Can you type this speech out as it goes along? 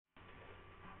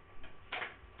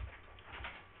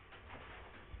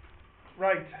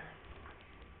Right.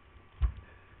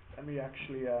 Let me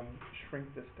actually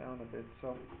shrink this down a bit.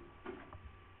 So,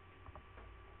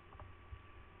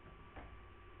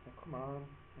 oh, come on.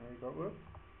 There you go. Whoop.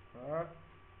 No,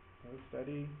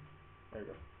 steady. There you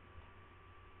go.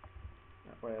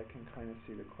 That way I can kind of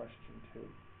see the question too.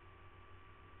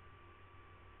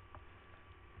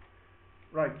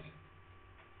 Right.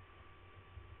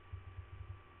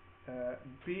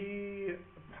 B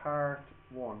part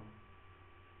 1.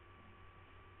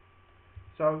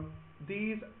 So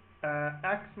these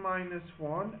x minus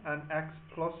 1 and x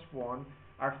plus 1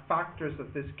 are factors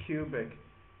of this cubic.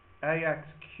 Ax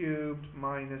cubed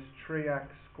minus 3x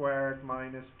squared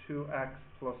minus 2x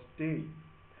plus d.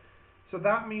 So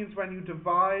that means when you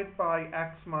divide by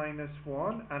x minus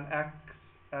 1 and x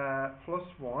plus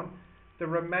 1, the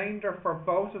remainder for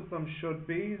both of them should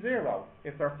be 0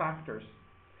 if they're factors.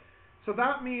 So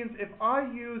that means if I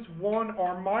use 1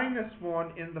 or minus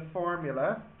 1 in the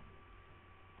formula,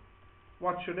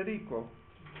 what should it equal?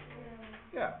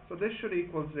 0. Yeah, so this should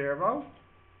equal 0,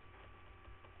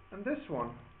 and this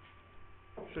one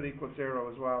should equal 0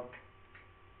 as well.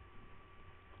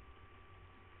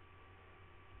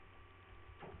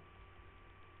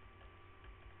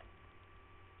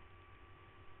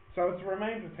 So it's a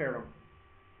remainder theorem.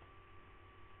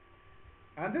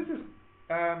 And this is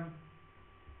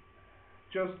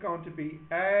just going to be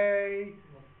a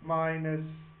minus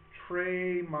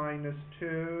 3 minus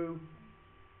 2,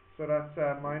 so that's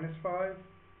minus 5,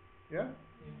 yeah?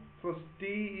 Plus d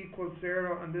equals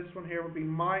 0, and this one here would be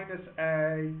minus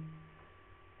a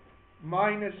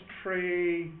minus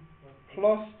 3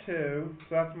 plus 2, so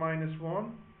that's minus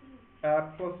 1,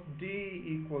 plus d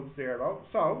equals 0.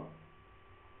 So,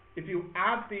 if you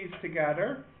add these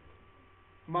together,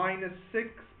 minus 6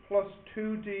 plus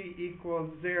 2d equals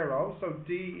 0, so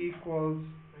d equals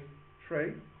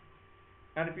 3.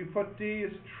 And if you put d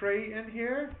as 3 in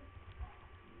here,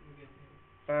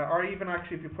 or even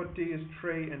actually if you put d as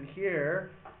 3 in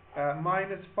here,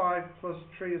 minus 5 plus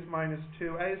 3 is minus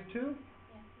 2. A is 2?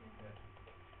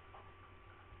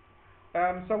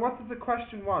 Yeah. So what does the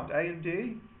question want? A and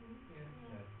D? Yeah.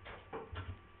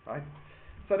 Right.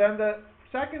 So then the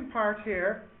second part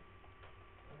here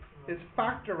is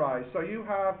factorized. So you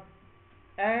have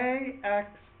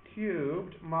ax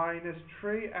cubed minus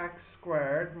 3x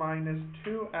squared minus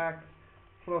 2x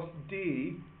plus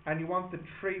d, and you want the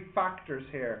 3 factors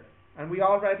here. And we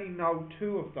already know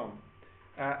 2 of them,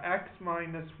 x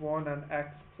minus 1 and x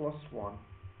plus 1.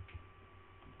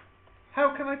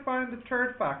 How can I find the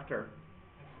third factor?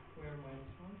 X squared minus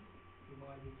 1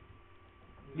 divided.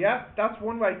 Yeah, that's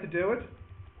one way to do it.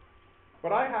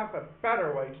 But I have a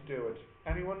better way to do it.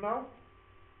 Anyone know?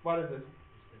 What is it?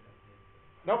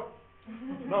 Nope.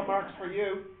 No marks for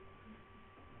you.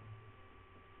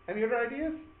 Any other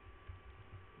ideas?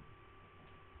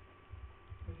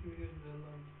 If you use the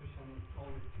long division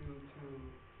only two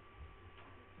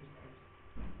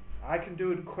steps. I can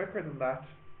do it quicker than that.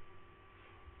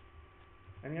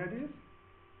 Any ideas?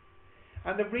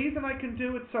 And the reason I can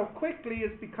do it so quickly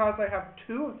is because I have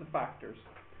 2 of the factors.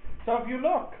 So if you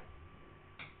look,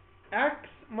 x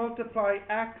multiply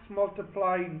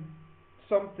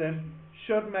something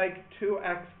should make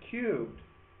 2x cubed.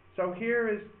 So here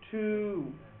is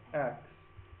 2x.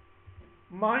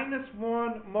 Minus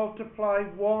 1 multiply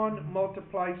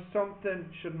something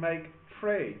should make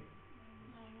 3.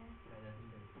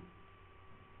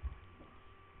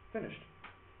 Finished.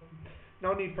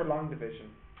 No need for long division.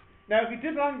 Now if you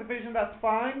did long division, that's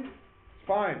fine. It's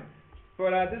fine.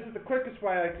 But this is the quickest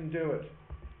way I can do it.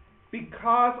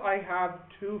 Because I have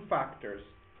 2 factors,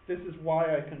 this is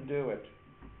why I can do it.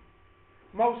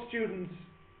 Most students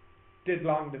did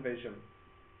long division.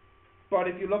 But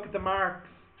if you look at the marks,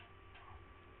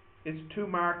 it's 2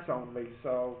 marks only,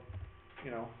 so,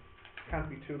 can't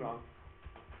be too long.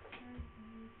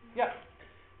 Yeah.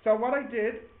 So what I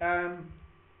did,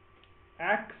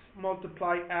 x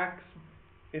multiply x,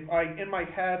 in my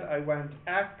head I went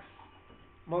x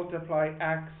multiply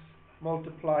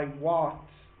what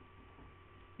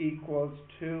equals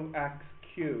 2x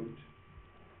cubed.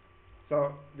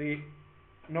 So the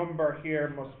number here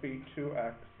must be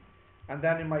 2x. And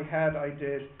then in my head I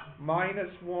did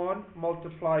minus 1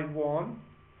 multiply what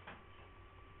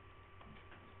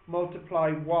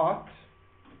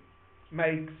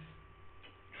makes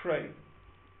 3.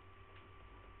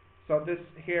 So this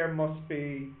here must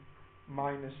be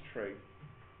minus 3.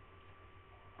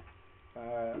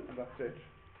 And that's it.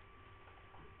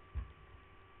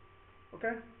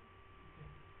 Okay?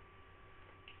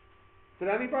 Did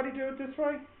anybody do it this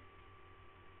way?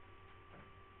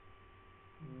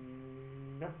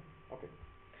 No? Okay.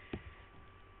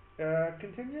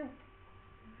 Continue?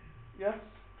 Yes?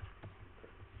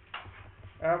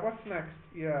 What's next?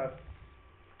 Yes.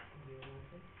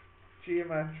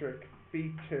 Geometric. Geometric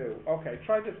B2. Okay,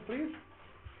 try this please.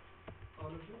 All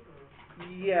of it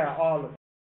or? Yeah, all of